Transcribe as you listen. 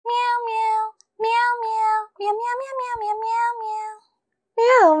meow, meow, meow, meow, meow.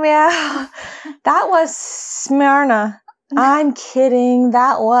 Meow, meow. That was Smyrna. I'm kidding.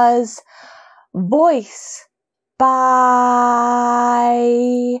 That was Voice by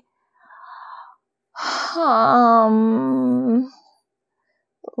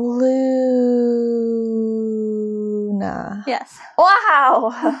Luna. Yes.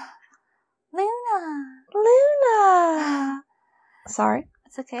 Wow. Luna. Sorry.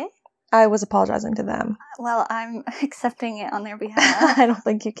 It's okay. I was apologizing to them. Well, I'm accepting it on their behalf. I don't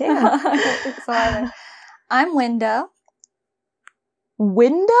think you can. I don't think so either. I'm Window.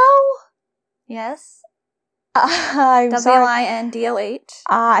 Window? Yes. I'm sorry. Windoh.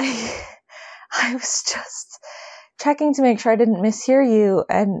 I was just checking to make sure I didn't mishear you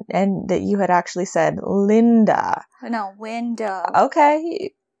and that you had actually said Linda. No, Window.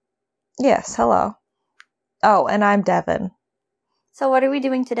 Okay. Yes, hello. Oh, and I'm Devin. So what are we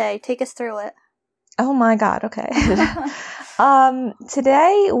doing today? Take us through it. Oh my god, okay.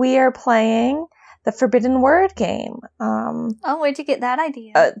 Today we are playing the Forbidden Word game. Oh, where'd you get that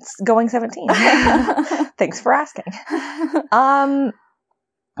idea? It's going 17. Thanks for asking.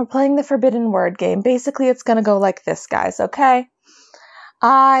 We're playing the Forbidden Word game. Basically, it's going to go like this, guys, okay?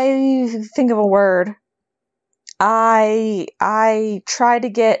 I think of a word. I try to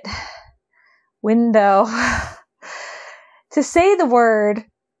get Window to say the word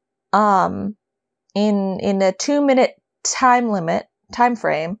in a 2-minute time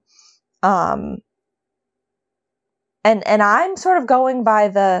frame. And I'm sort of going by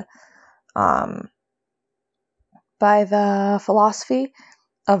the philosophy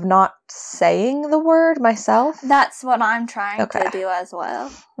of not saying the word myself. That's what I'm trying to do as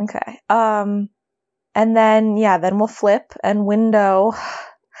well. Okay. And then we'll flip, and Window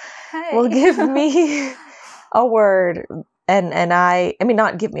will give me a word, and I mean,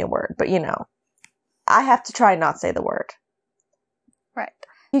 not give me a word, but I have to try and not say the word. Right.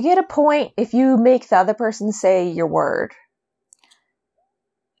 You get a point if you make the other person say your word.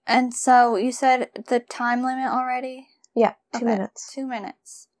 And so you said the time limit already? Yeah, 2 minutes. 2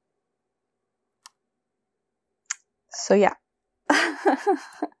 minutes. So yeah.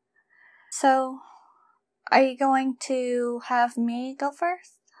 So, are you going to have me go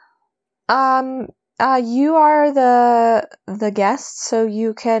first? You are the guest, so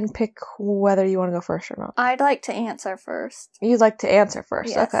you can pick whether you want to go first or not. I'd like to answer first. You'd like to answer first,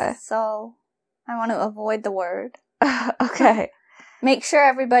 yes, okay. So, I want to avoid the word. Okay. Make sure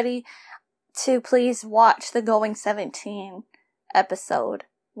everybody to please watch the Going 17 episode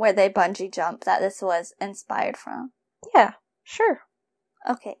where they bungee jump that this was inspired from. Yeah, sure.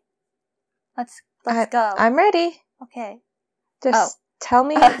 Okay. Let's go. I'm ready. Okay. Just tell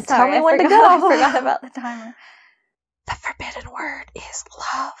me sorry, tell me when to go. I forgot about the timer. The forbidden word is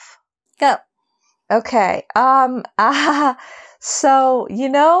love. Go. Okay. So,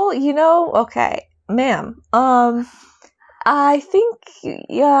 okay, ma'am. I think you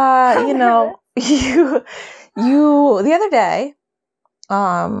the other day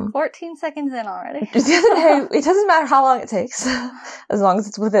 14 seconds in already. The other day, it doesn't matter how long it takes, as long as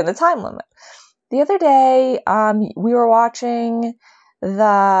it's within the time limit. The other day, we were watching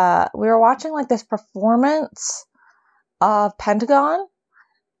like this performance of Pentagon.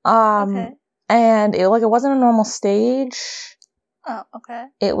 Okay. And it wasn't a normal stage. Oh, okay.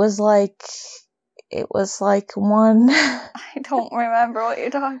 It was like one. I don't remember what you're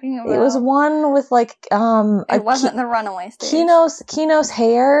talking about. It was one with like It wasn't the runaway stage. Kino's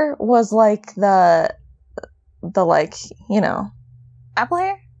hair was like the apple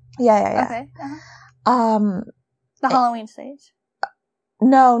hair? Yeah. Okay. Uh-huh. The Halloween stage.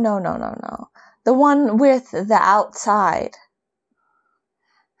 No. The one with the outside.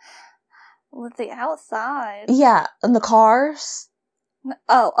 With the outside? Yeah, and the cars.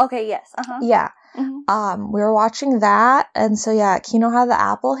 Oh, okay, yes. Uh-huh. Yeah. Mm-hmm. We were watching that, and so yeah, Kino had the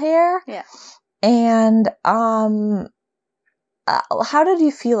apple hair. Yeah. And how did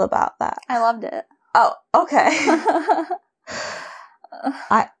you feel about that? I loved it. Oh, okay.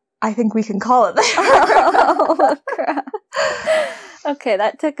 I think we can call it there. Oh, crap. Okay,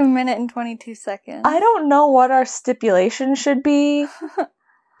 that took 1 minute and 22 seconds. I don't know what our stipulation should be,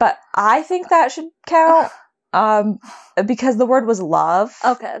 but I think that should count. Because the word was love.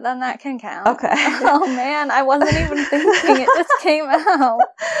 Okay, then that can count. Okay. Oh man, I wasn't even thinking. It just came out.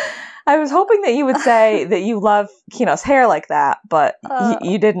 I was hoping that you would say that you love Kino's hair like that, but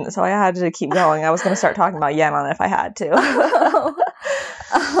you didn't, so I had to keep going. I was going to start talking about Yenon if I had to.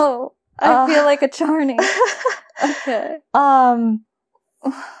 I feel like a Charney. Okay.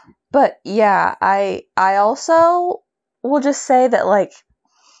 But yeah, I also will just say that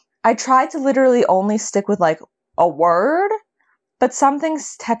I tried to literally only stick with a word, but some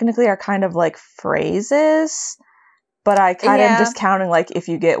things technically are kind of like phrases. But I kind of am just counting, like, if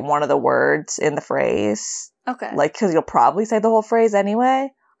you get one of the words in the phrase. Okay. Like, because you'll probably say the whole phrase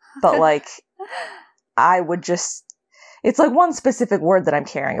anyway. But, like, I would just... It's, like, one specific word that I'm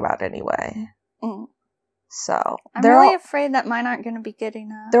caring about anyway. Mm. So... I'm really afraid that mine aren't going to be good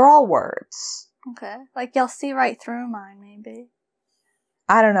enough. They're all words. Okay. Like, you'll see right through mine, maybe.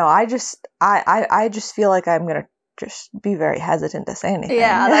 I don't know. I just feel like I'm going to just be very hesitant to say anything.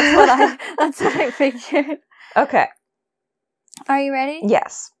 Yeah, that's what I figured. Okay. Are you ready?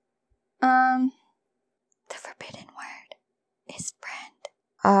 Yes. The forbidden word is friend.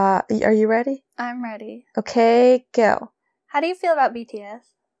 Are you ready? I'm ready. Okay, go. How do you feel about BTS?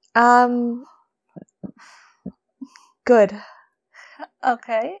 Good.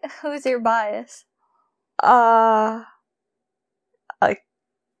 Okay. Who's your bias?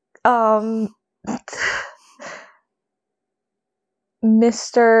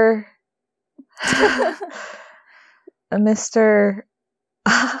 Mr.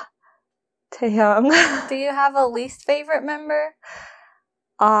 Taehyung. Do you have a least favorite member?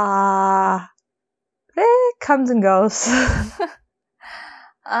 It comes and goes.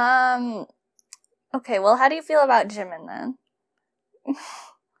 Okay, well, how do you feel about Jimin then?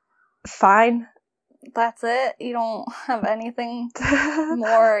 Fine. That's it? You don't have anything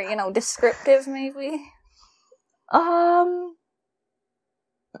more, descriptive maybe?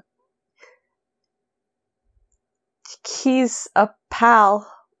 He's a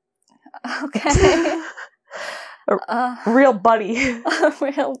pal. Okay. A real buddy. A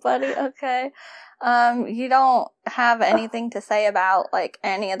real buddy, okay. You don't have anything to say about, like,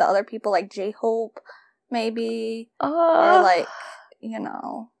 any of the other people, like J-Hope, maybe? Or, like,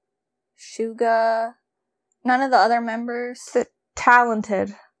 Suga? None of the other members?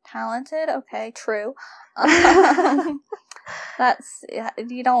 Talented. Talented? Okay, true. Do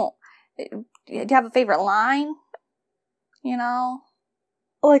you have a favorite line?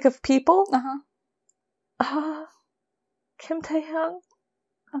 Like of people? Uh-huh. Kim Taehyung.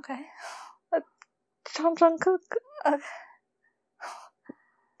 Okay. Jung Jungkook. Okay.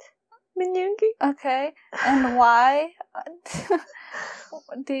 Min Yoongi. Okay. And why?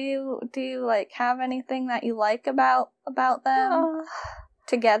 Do you like have anything that you like about them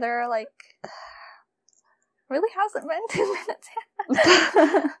together? Like, really hasn't been 2 minutes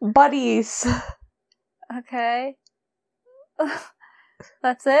yet. Buddies. Okay.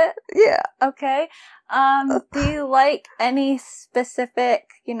 That's it? Yeah. Okay. Do you like any specific,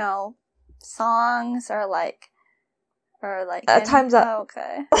 songs or Time's Up. Oh,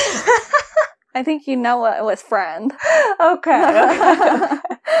 okay. I think you know what it was, friend. Okay.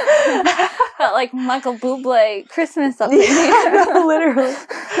 Felt like Michael Bublé Christmas up in Yeah, here. no, literally.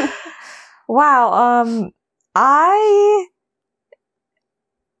 Wow. I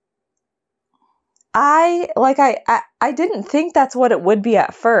didn't think that's what it would be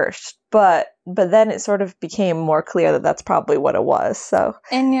at first, but then it sort of became more clear that that's probably what it was. So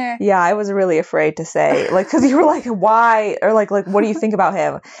yeah, I was really afraid to say, like, because you were like, why, or like what do you think about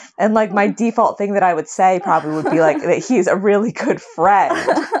him? And like my default thing that I would say probably would be like that he's a really good friend.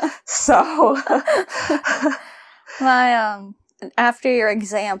 So after your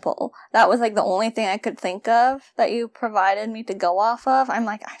example, that was like the only thing I could think of that you provided me to go off of. I'm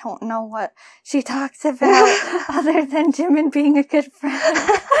like, I don't know what she talks about other than Jimin being a good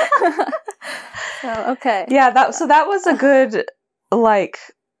friend. So, okay. Yeah, that was a good, like,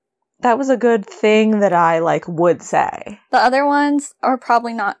 that was a good thing that I, like, would say. The other ones are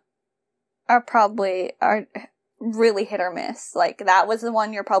really hit or miss. Like, that was the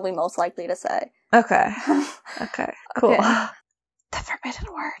one you're probably most likely to say. Okay. Okay, cool. Okay. The forbidden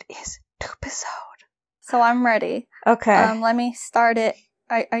word is episode. So I'm ready. Okay. Let me start it.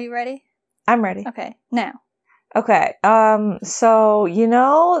 Are you ready? I'm ready. Okay, now. Okay. So you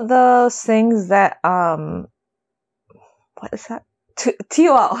know those things that what is that?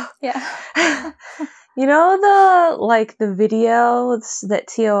 TOL. Yeah. You know the videos that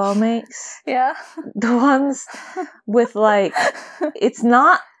TOL makes? Yeah. The ones with like it's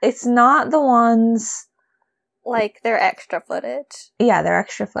not the ones like they're extra footage. Yeah, they're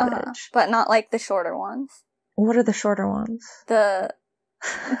extra footage. But not like the shorter ones. What are the shorter ones?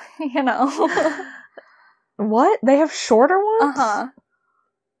 What? They have shorter ones? Uh-huh.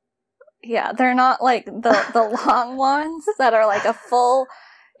 Yeah, they're not like the long ones that are like a full,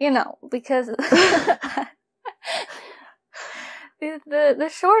 because the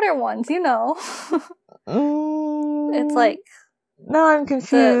shorter ones, It's like no, I'm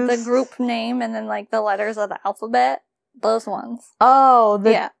confused. The group name and then like the letters of the alphabet. Those ones. Oh,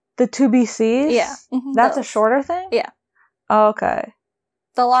 the The 2BCs? Yeah. That's those. a shorter thing? Yeah. Oh, okay.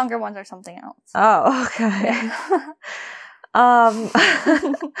 The longer ones are something else. Oh, okay.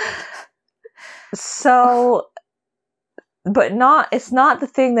 Yeah. So, but it's not the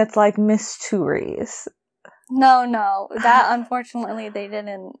thing that's like mysteries. No. That, unfortunately, they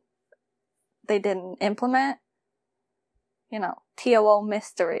didn't implement. You know, TOO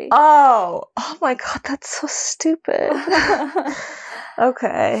mystery. Oh my god, that's so stupid.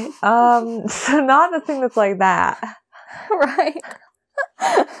 Okay. So not the thing that's like that. Right.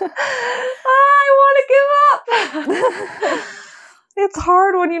 I want to give up. It's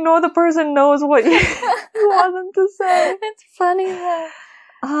hard when you know the person knows what you want them to say. It's funny though.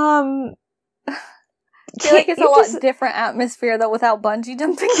 I feel like it's a lot different atmosphere though without bungee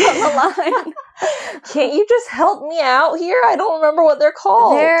jumping on the line. Can't you just help me out here? I don't remember what they're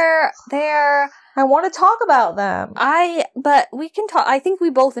called. They're I want to talk about them. But we can talk. I think we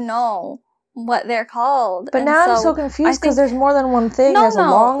both know what they're called. But now I'm so confused because there's more than one thing. There's a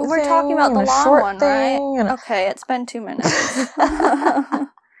long thing. We're talking about the long one, right? Okay, it's been 2 minutes.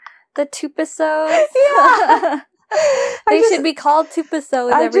 The tupisodes. Yeah. They should be called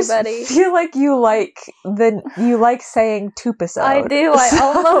tupisodes, everybody. I just feel like you like saying tupisode. I do. I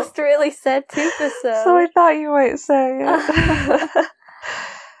almost really said tupisode. So I thought you might say it.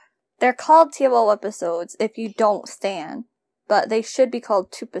 They're called TOO episodes if you don't stan, but they should be called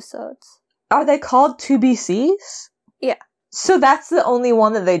tupisodes. Are they called 2BCs? Yeah. So that's the only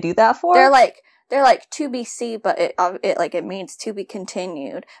one that they do that for? They're like 2BC, but it means to be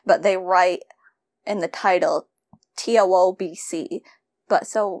continued, but they write in the title TOOBC. But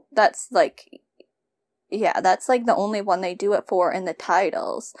so that's like the only one they do it for in the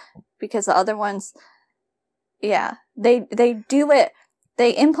titles, because the other ones, they do it.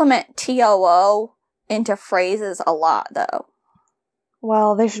 They implement TOO into phrases a lot, though.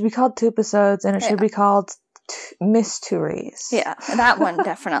 Well, they should be called tupisodes, and it should be called mysteries. Yeah, that one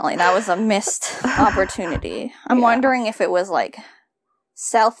definitely. That was a missed opportunity. I'm wondering if it was like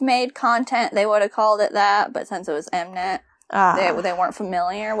self-made content, they would have called it that, but since it was Mnet, they weren't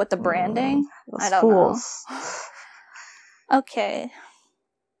familiar with the branding. I don't know. Okay.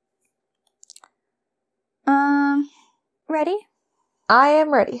 Ready? I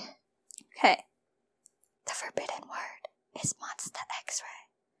am ready. Okay. The forbidden word is Monster X-Ray.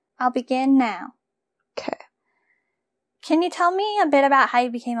 I'll begin now. Okay. Can you tell me a bit about how you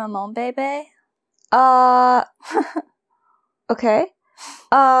became a mom baby? Okay.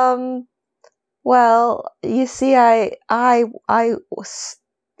 Well, you see, I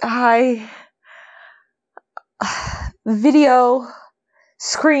video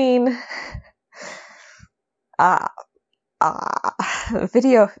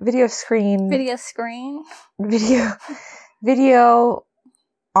screen, video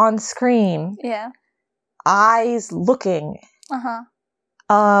on screen. Yeah. Eyes looking. Uh-huh.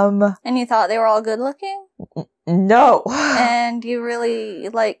 And you thought they were all good looking? No. And you really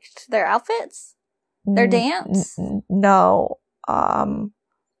liked their outfits? Their dance? No. Can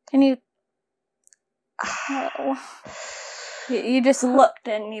you... No. You just looked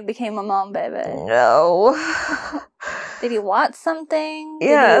and you became a mom baby. No. Did you watch something?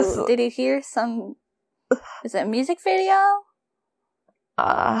 Yes. Did you hear some... Is it a music video?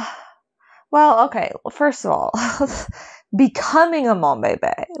 Well, okay. First of all, becoming a mom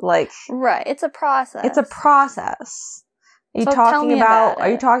baby, like... Right, it's a process. It's a process. Are you So talking about... Are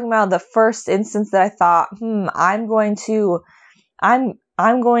you talking about the first instance that I thought, I'm going to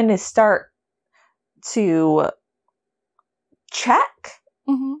start to check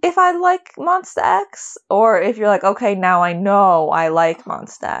if I like Monster X? Or if you're like, okay, now I know I like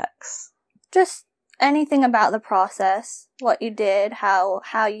Monster X. Just anything about the process, what you did, how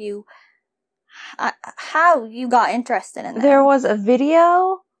you got interested in it. There was a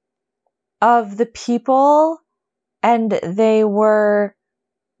video of the people and they were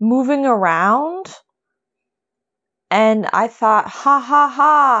moving around and I thought, ha ha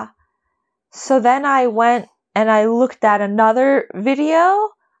ha. So then I went and I looked at another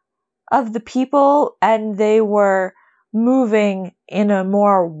video of the people and they were moving in a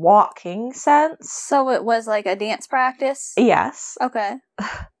more walking sense. So it was like a dance practice? Yes. Okay.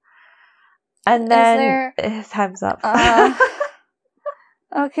 And then time's up.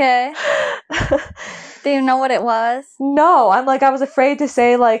 Okay. Do you know what it was? No, I was afraid to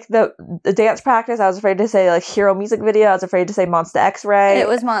say like the dance practice. I was afraid to say like hero music video. I was afraid to say Monster X-Ray. It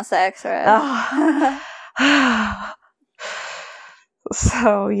was Monster X-Ray.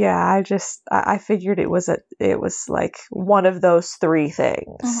 So yeah, I figured it was like one of those three things.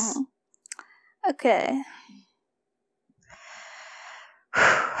 Mm-hmm. Okay.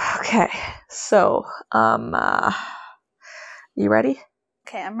 Okay, so, you ready?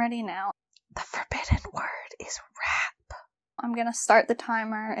 Okay, I'm ready now. The forbidden word is rap. I'm gonna start the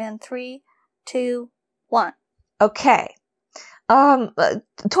timer in 3, 2, 1. Okay.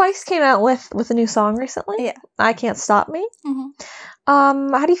 Twice came out with a new song recently. Yeah. I Can't Stop Me. Mm-hmm.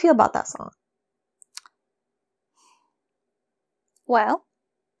 How do you feel about that song? Well,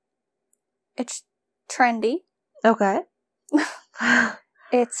 it's trendy. Okay.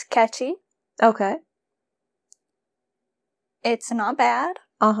 It's catchy. Okay. It's not bad.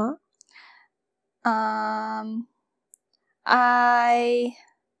 Uh-huh. I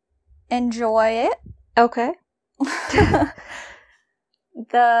enjoy it. Okay.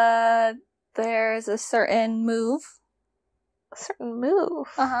 There's a certain move. A certain move?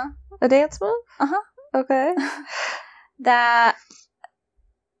 Uh-huh. A dance move? Uh-huh. Okay. That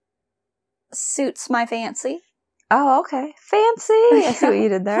suits my fancy. Oh, okay. Fancy! I see what you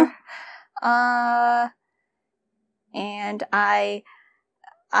did there. And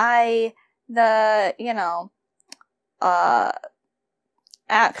the,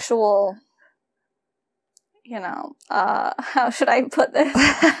 actual, how should I put this?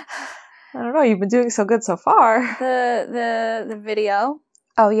 I don't know, you've been doing so good so far. The video.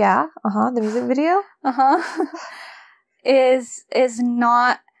 Oh, yeah? Uh-huh, the music video? Uh-huh. is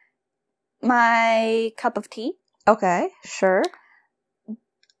not my cup of tea. Okay, sure.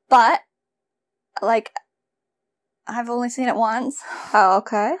 But, like, I've only seen it once. Oh,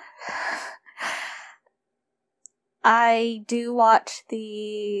 okay. I do watch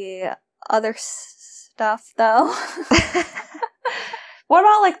the other stuff, though. What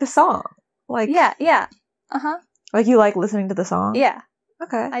about, like, the song? Like, Yeah. Uh-huh. like, you like listening to the song? Yeah.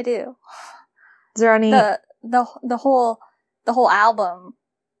 Okay. I do. Is there any... The whole album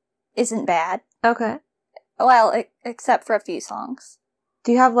isn't bad. Okay. Well, except for a few songs.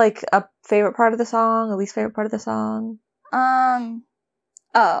 Do you have, like, a favorite part of the song? A least favorite part of the song?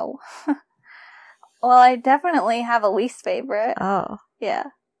 Oh. Well, I definitely have a least favorite. Oh. Yeah.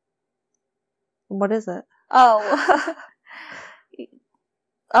 What is it? Oh.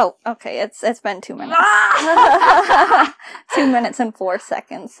 Oh, okay. It's been 2 minutes. 2 minutes and 4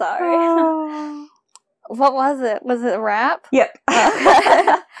 seconds. Sorry. Oh. What was it? Was it rap? Yep.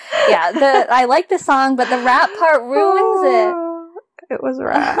 Okay. Yeah. I like the song, but the rap part ruins it. It was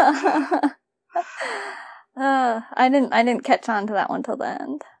rap. I didn't catch on to that one till the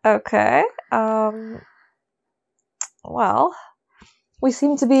end. Okay. Well, we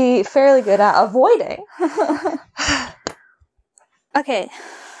seem to be fairly good at avoiding. Okay.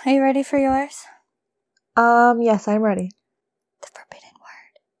 Are you ready for yours? Yes, I'm ready. The forbidden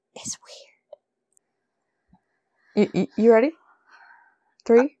word is weird. You ready?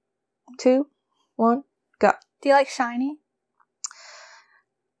 3, 2, 1, go. Do you like Shiny?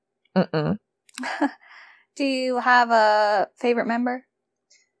 Mm-mm. Do you have a favorite member?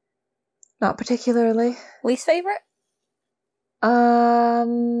 Not particularly. Least favorite?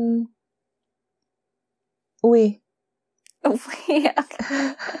 We. Yeah.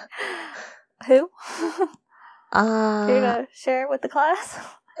 Okay. Who? Care to share with the class?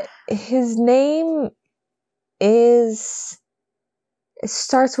 His name is... It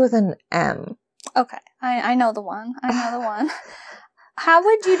starts with an M. Okay. I know the one. How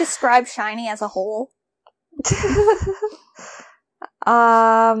would you describe Shiny as a whole?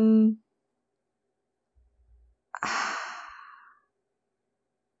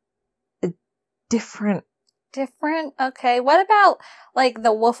 Different. Different? Okay. What about, like,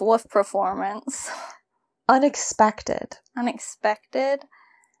 the woof woof performance? Unexpected. Unexpected?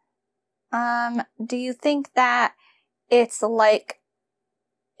 Do you think that it's like...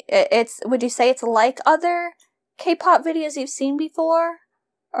 would you say it's like other K-pop videos you've seen before?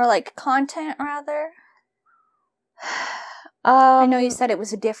 Or, like, content, rather? I know you said it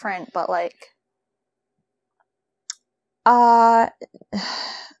was different, but, like...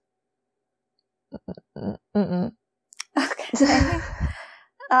 Mm-mm. Okay.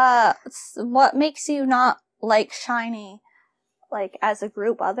 What makes you not like Shiny, like, as a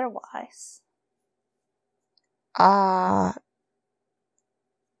group otherwise?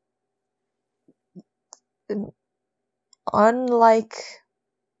 Unlike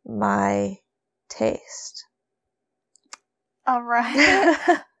my taste.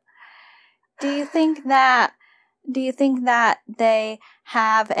 Alright. Do you think that they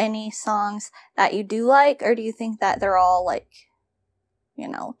have any songs that you do like, or do you think that they're all, like,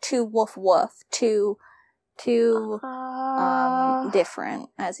 too woof woof, too different,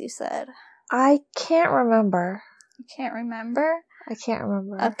 as you said? I can't remember. You can't remember? I can't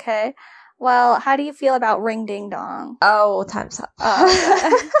remember. Okay. Well, how do you feel about Ring Ding Dong? Oh, time's up. Oh,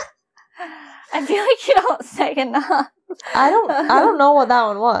 okay. I feel like you don't say enough. I don't know what that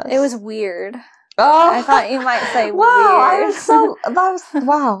one was. It was weird. Oh, I thought you might say wow, weird.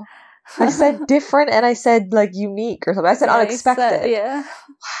 Wow. I said different and I said like unique or something. I said unexpected. Yeah. Wow.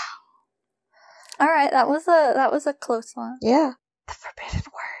 All right, that was a close one. Yeah. The forbidden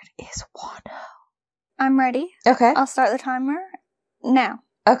word is wano. I'm ready. Okay. I'll start the timer now.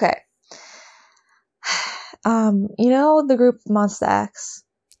 Okay. You know the group Monsta X?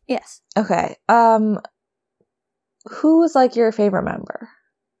 Yes. Okay. Who was like your favorite member?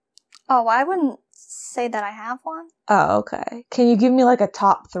 Oh, I wouldn't say that I have one. Oh, okay. Can you give me like a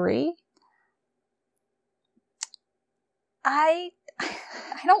top 3? I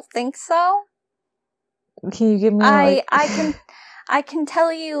don't think so. Can you give me I can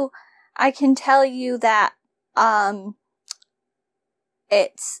tell you that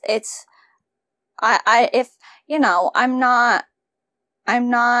it's if you know, I'm not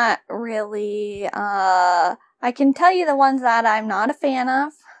really I can tell you the ones that I'm not a fan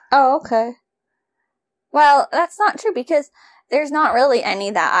of. Oh, okay. Well, that's not true because there's not really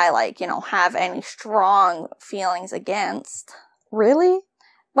any that I like, you know, have any strong feelings against. Really?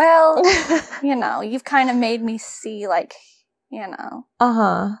 Well, you know, you've kind of made me see, like, you know,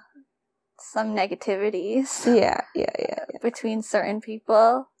 some negativities. Yeah. Between certain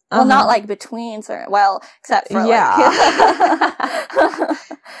people. Well, not like between certain, well, except for like.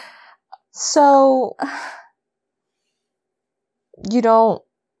 So, you don't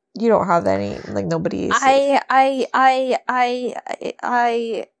have any, like, nobody's. I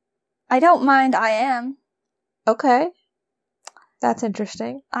don't mind I am. Okay. That's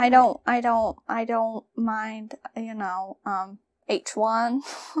interesting. I don't mind, you know, H1.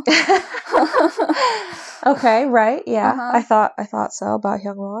 Okay, right, yeah. I thought so about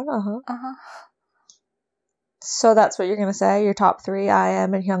Hyungwon. So that's what you're gonna say? Your top 3, I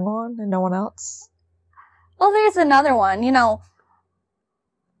am and Hyungwon, and no one else? Well, there's another one, you know.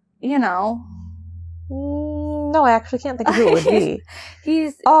 No, I actually can't think of who it would be.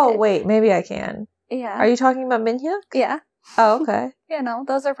 Oh, wait, maybe I can. Yeah. Are you talking about Minhyuk? Yeah. Oh, okay. You know,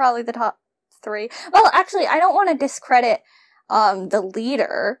 those are probably the top 3. Well, actually, I don't want to discredit the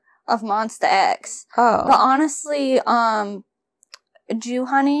leader of Monsta X. Oh. But honestly, Ju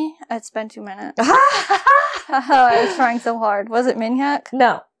Honey, it's been 2 minutes. I was trying so hard. Was it Minhyuk?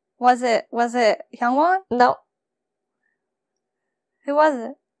 No. Was it Hyungwon? No. Who was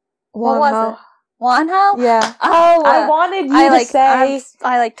it? What was it? Wonho? Yeah. Oh, I wanted you to say.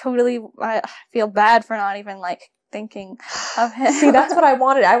 I feel bad for not even like thinking of him. See, that's what I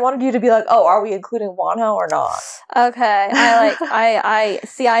wanted. I wanted you to be like, oh, are we including Wonho or not? Okay. I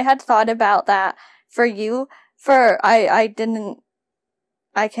had thought about that for you. I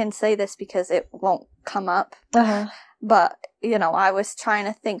can say this because it won't come up. But, you know, I was trying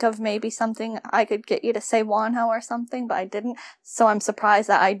to think of maybe something I could get you to say Wonho or something, but I didn't. So I'm surprised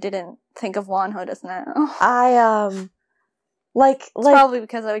that I didn't think of Wonho just now. It's probably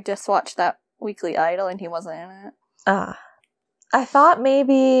because I just watched that Weekly Idol and he wasn't in it. I thought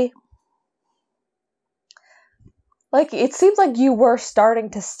maybe, like, it seems like you were starting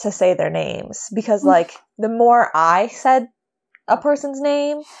to say their names because, like, the more I said a person's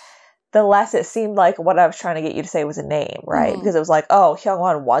name, the less it seemed like what I was trying to get you to say was a name, right? Because it was like, oh,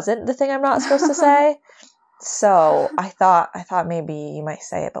 Hyungwon wasn't the thing I'm not supposed to say. So I thought maybe you might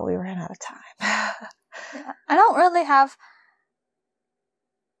say it, but we ran out of time. Yeah. I don't really have,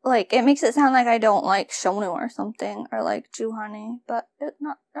 like, it makes it sound like I don't like Shonu or something, or like Ju Honey, but it's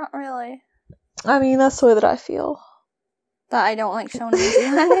not really. I mean, that's the way that I feel. That I don't like Shonu and Ju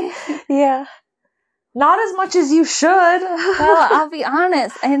Honey? Yeah. Not as much as you should. Well, I'll be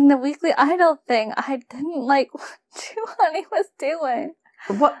honest, in the Weekly Idol thing, I didn't like what Ju Honey was doing.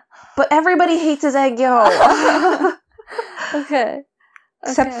 What? But everybody hates his egg yo. Okay.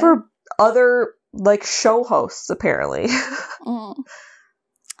 Except for other, like, show hosts, apparently.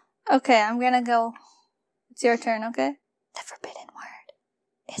 Okay, I'm gonna go. It's your turn, okay? The forbidden word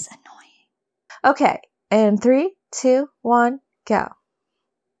is annoying. Okay, and 3, 2, 1, go.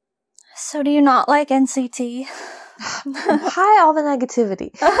 So do you not like NCT? Why all the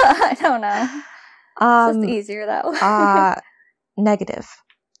negativity? I don't know. It's just easier that way. Negative.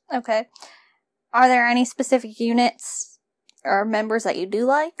 Okay. Are there any specific units or members that you do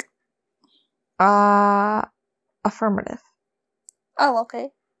like? Affirmative. Oh,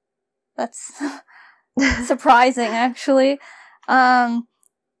 okay. That's surprising, actually. Do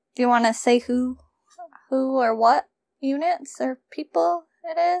you want to say who or what units or people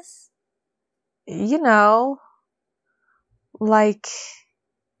it is? You know, like,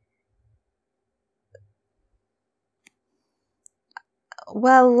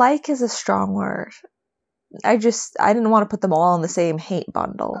 Well, like is a strong word. I didn't want to put them all in the same hate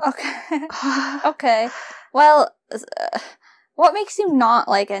bundle. Okay. Okay. Well, what makes you not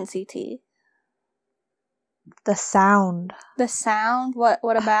like NCT? The sound. The sound? What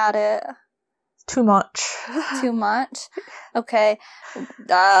about it? Too much. Too much? Okay.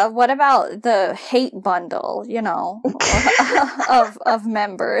 What about the hate bundle, of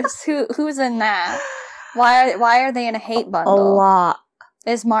members? Who's in that? Why are they in a hate bundle? A lot.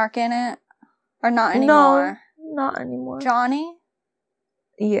 Is Mark in it? Or not anymore? No, not anymore. Johnny?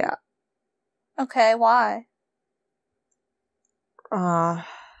 Yeah. Okay, why?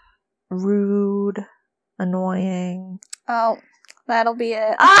 Rude, annoying. Oh, that'll be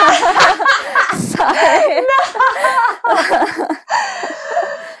it. Sorry.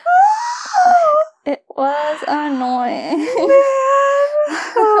 It was annoying.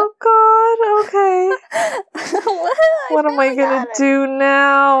 Oh God. Okay. What am I gonna do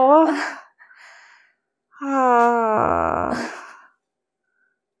now?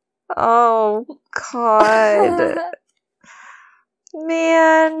 Oh God.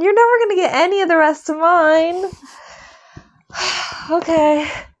 Man, you're never gonna get any of the rest of mine. Okay.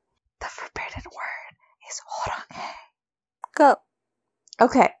 The forbidden word is 호랑이. Go.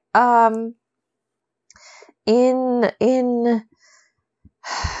 Okay. In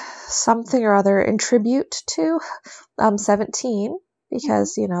something or other, in tribute to 17,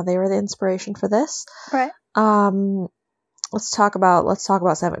 because they were the inspiration for this. Right. Let's talk about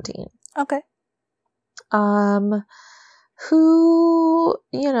 17. Okay. Who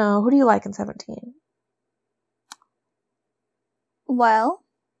do you like in 17? Well,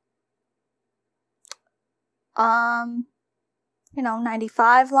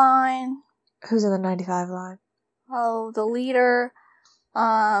 95 line. Who's in the 95 line? Oh, the leader.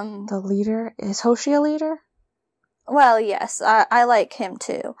 The leader? Is Hoshi a leader? Well, yes, I like him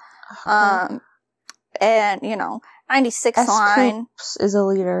too. Okay. And 96 line is a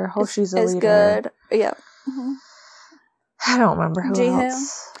leader. Hoshi's a leader. Is good. Yeah. Mm-hmm. I don't remember who Jihoon.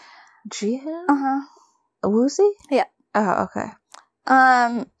 else. Jihoon? Uh-huh. Woozy? Yeah. Oh, okay.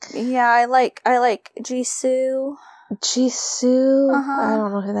 Yeah, I like Jisoo. Jisoo? Uh-huh. I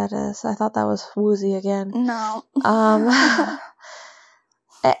don't know who that is. I thought that was Woozy again. No.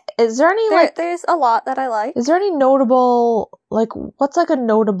 Is there any there's a lot that I like. Is there any notable what's a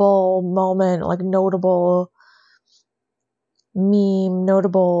notable moment, notable meme,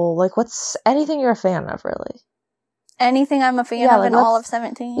 notable what's anything you're a fan of, really? Anything I'm a fan of in all of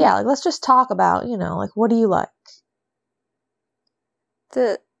 17? Yeah, let's just talk about, what do you like?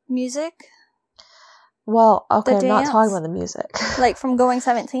 The music? Well, okay, I'm not dance? talking about the music. From Going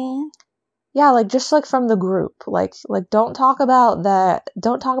 17? Yeah, just from the group. Don't talk about that.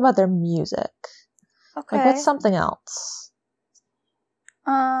 Don't talk about their music. Okay. What's something else?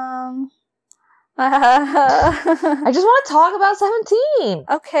 I just want to talk about 17.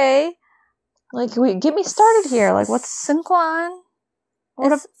 Okay. Get me started here. What's Seungkwan?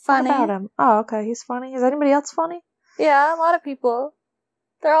 It's funny. What about him? Oh, okay, he's funny. Is anybody else funny? Yeah, a lot of people.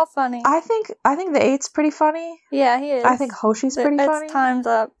 They're all funny. I think the 8's pretty funny. Yeah, he is. I think Hoshi's pretty funny. It's time's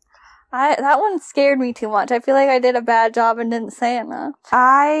up. That one scared me too much. I feel like I did a bad job and didn't say enough.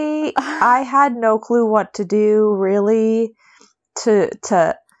 I had no clue what to do, really, to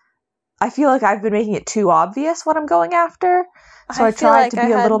I feel like I've been making it too obvious what I'm going after. So I tried to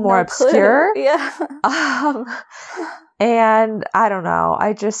be a little more obscure. Yeah. And I don't know.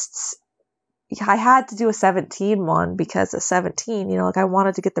 I had to do a 17 one because of 17, I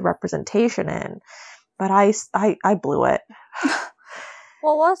wanted to get the representation in, but I blew it.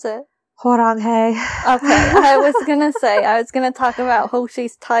 What was it? 호랑이. Okay, I was gonna talk about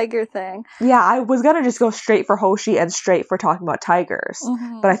Hoshi's tiger thing. Yeah, I was gonna just go straight for Hoshi and straight for talking about tigers,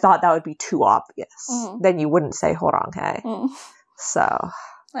 but I thought that would be too obvious. Then you wouldn't say 호랑이. So.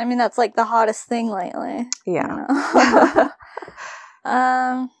 I mean, that's the hottest thing lately. Yeah.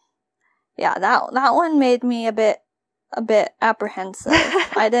 Yeah, that one made me a bit apprehensive.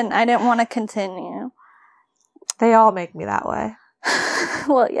 I didn't want to continue. They all make me that way.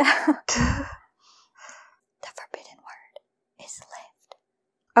 Well, yeah. The forbidden word is lived.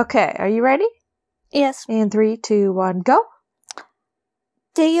 Okay, are you ready? Yes. And 3, 2, 1, go.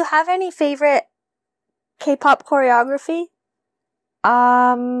 Do you have any favorite K-pop choreography?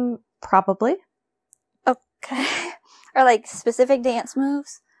 Probably. Okay. Or specific dance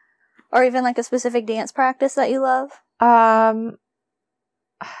moves? Or even a specific dance practice that you love? A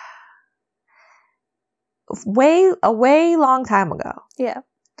way long time ago. Yeah.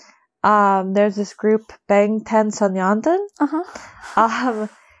 There's this group, Bangtan Sonyeondan. Uh-huh.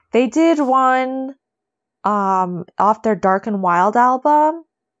 They did one off their Dark and Wild album.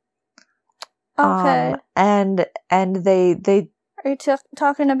 Okay. And they Are you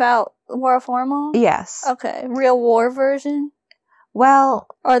talking about War of Hormone? yes. Okay. Real War version? Well,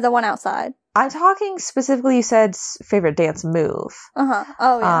 or the one outside? I'm talking specifically, you said favorite dance move. Uh-huh.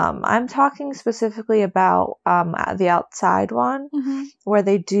 Oh, yeah. I'm talking specifically about the outside one, where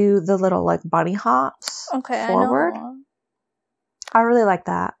they do the little, like, bunny hops forward. I know. I really like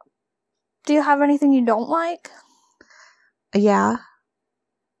that. Do you have anything you don't like? Yeah.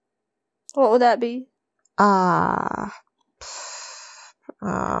 What would that be?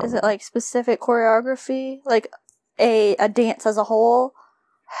 Is it, like, specific choreography? Like, a dance as a whole?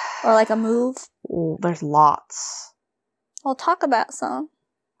 Or, like, a move? There's lots. Well, talk about some.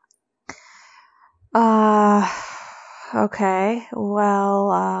 Okay.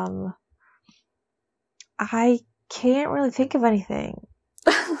 Well, I can't really think of anything.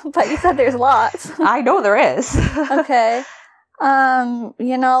 But you said there's lots. I know there is. Okay.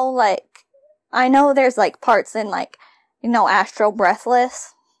 You know, like, I know there's, like, parts in, like, you know, Astro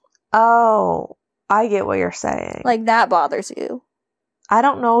Breathless. Oh, I get what you're saying. Like, that bothers you. I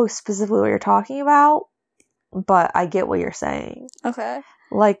don't know specifically what you're talking about, but I get what you're saying. Okay.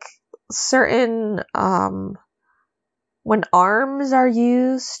 Like, certain, when arms are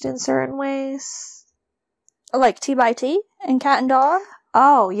used in certain ways. Like T by T and Cat and Dog?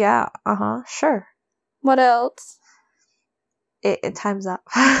 Oh, yeah. Uh-huh. Sure. What else? It time's up.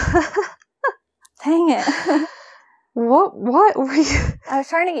 Dang it. What were you? I was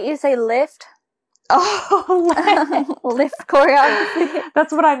trying to get you to say lift. Oh, lift choreography.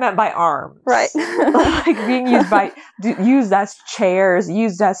 That's what I meant by arms. Right. Like being used as chairs,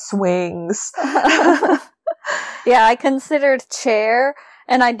 used as swings. Yeah, I considered chair,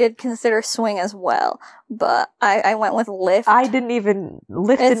 and I did consider swing as well, but I went with lift. didn't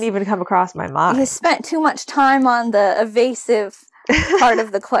even come across my mind. You spent too much time on the evasive part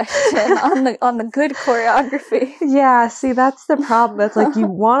of the question, on the good choreography. Yeah, see, that's the problem. It's like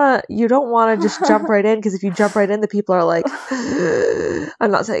you don't wanna just jump right in, because if you jump right in, the people are like,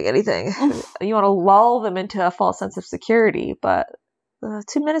 I'm not saying anything. You want to lull them into a false sense of security, but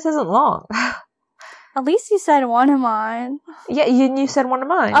 2 minutes isn't long. At least you said one of mine. Yeah, you said one of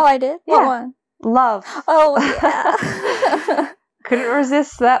mine. Oh, I did? Yeah. What one? Love. Oh, yeah. Couldn't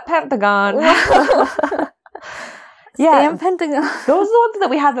resist that pentagon. Yeah, damn pentagon. Those are the ones that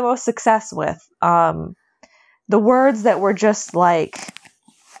we had the most success with. The words that were just like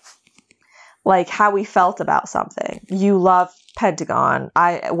how we felt about something. You love Pentagon.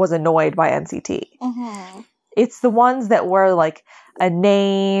 I was annoyed by NCT. Mm-hmm. It's the ones that were like a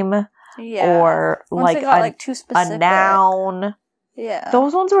name, or once like too specific. A noun. Yeah.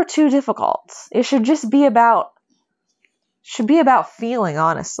 Those ones were too difficult. It should just be about feeling,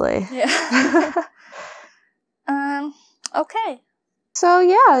 honestly. Yeah. Okay. So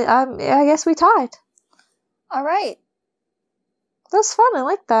yeah, I guess we tied. All right. That was fun. I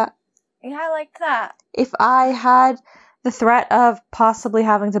like that. Yeah, I liked that. If I had the threat of possibly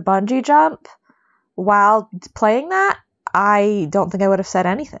having to bungee jump while playing that, I don't think I would have said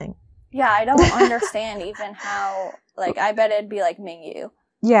anything. Yeah, I don't understand even how, like, I bet it'd be like Mingyu.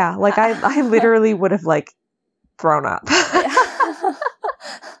 Yeah, like I literally would have like thrown up.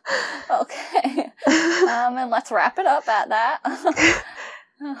 Okay. And let's wrap it up at that.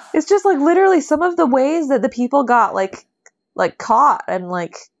 It's just like literally some of the ways that the people got like caught and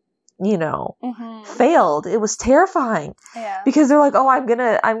like, you know, failed. It was terrifying. Yeah. Because they're like, oh, I'm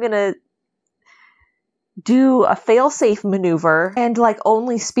gonna do a fail-safe maneuver and like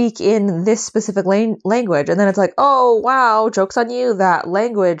only speak in this specific language, and then it's like, oh wow, joke's on you, that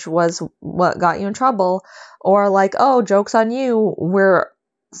language was what got you in trouble. Or like, oh, joke's on you, we're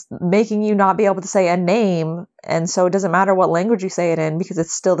making you not be able to say a name, and so it doesn't matter what language you say it in because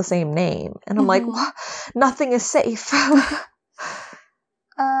it's still the same name. And I'm like, nothing is safe.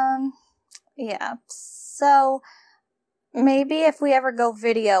 Yeah. So maybe if we ever go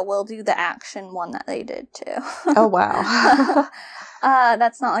video, we'll do the action one that they did too. Oh wow.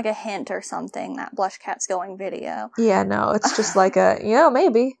 That's not like a hint or something that BlushCat's going video. Yeah, no, it's just like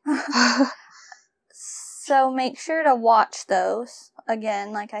maybe. So make sure to watch those.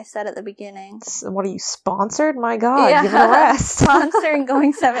 Again, like I said at the beginning. So what are you, sponsored? My God, yeah. Give it a rest. Sponsoring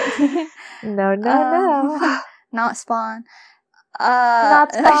Going 17. No. Not Spawn.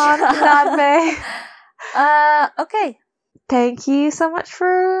 Not Spawn, not May. Okay. Thank you so much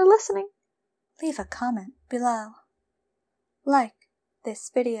for listening. Leave a comment below. Like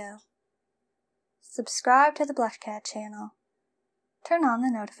this video. Subscribe to the BlushCat channel. Turn on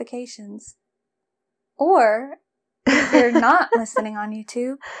the notifications. Or, if you're not listening on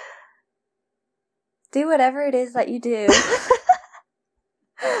YouTube, Do whatever it is that you do.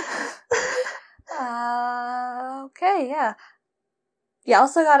 Okay, yeah. You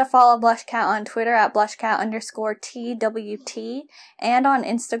also gotta follow BlushCat on Twitter at BlushCat_TWT and on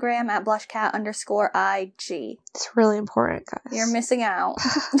Instagram at BlushCat_IG. It's really important, guys. You're missing out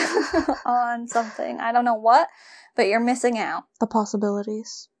on something. I don't know what, but you're missing out. The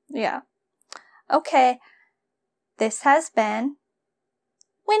possibilities. Yeah. Okay. This has been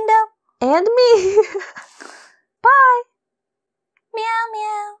Window and me.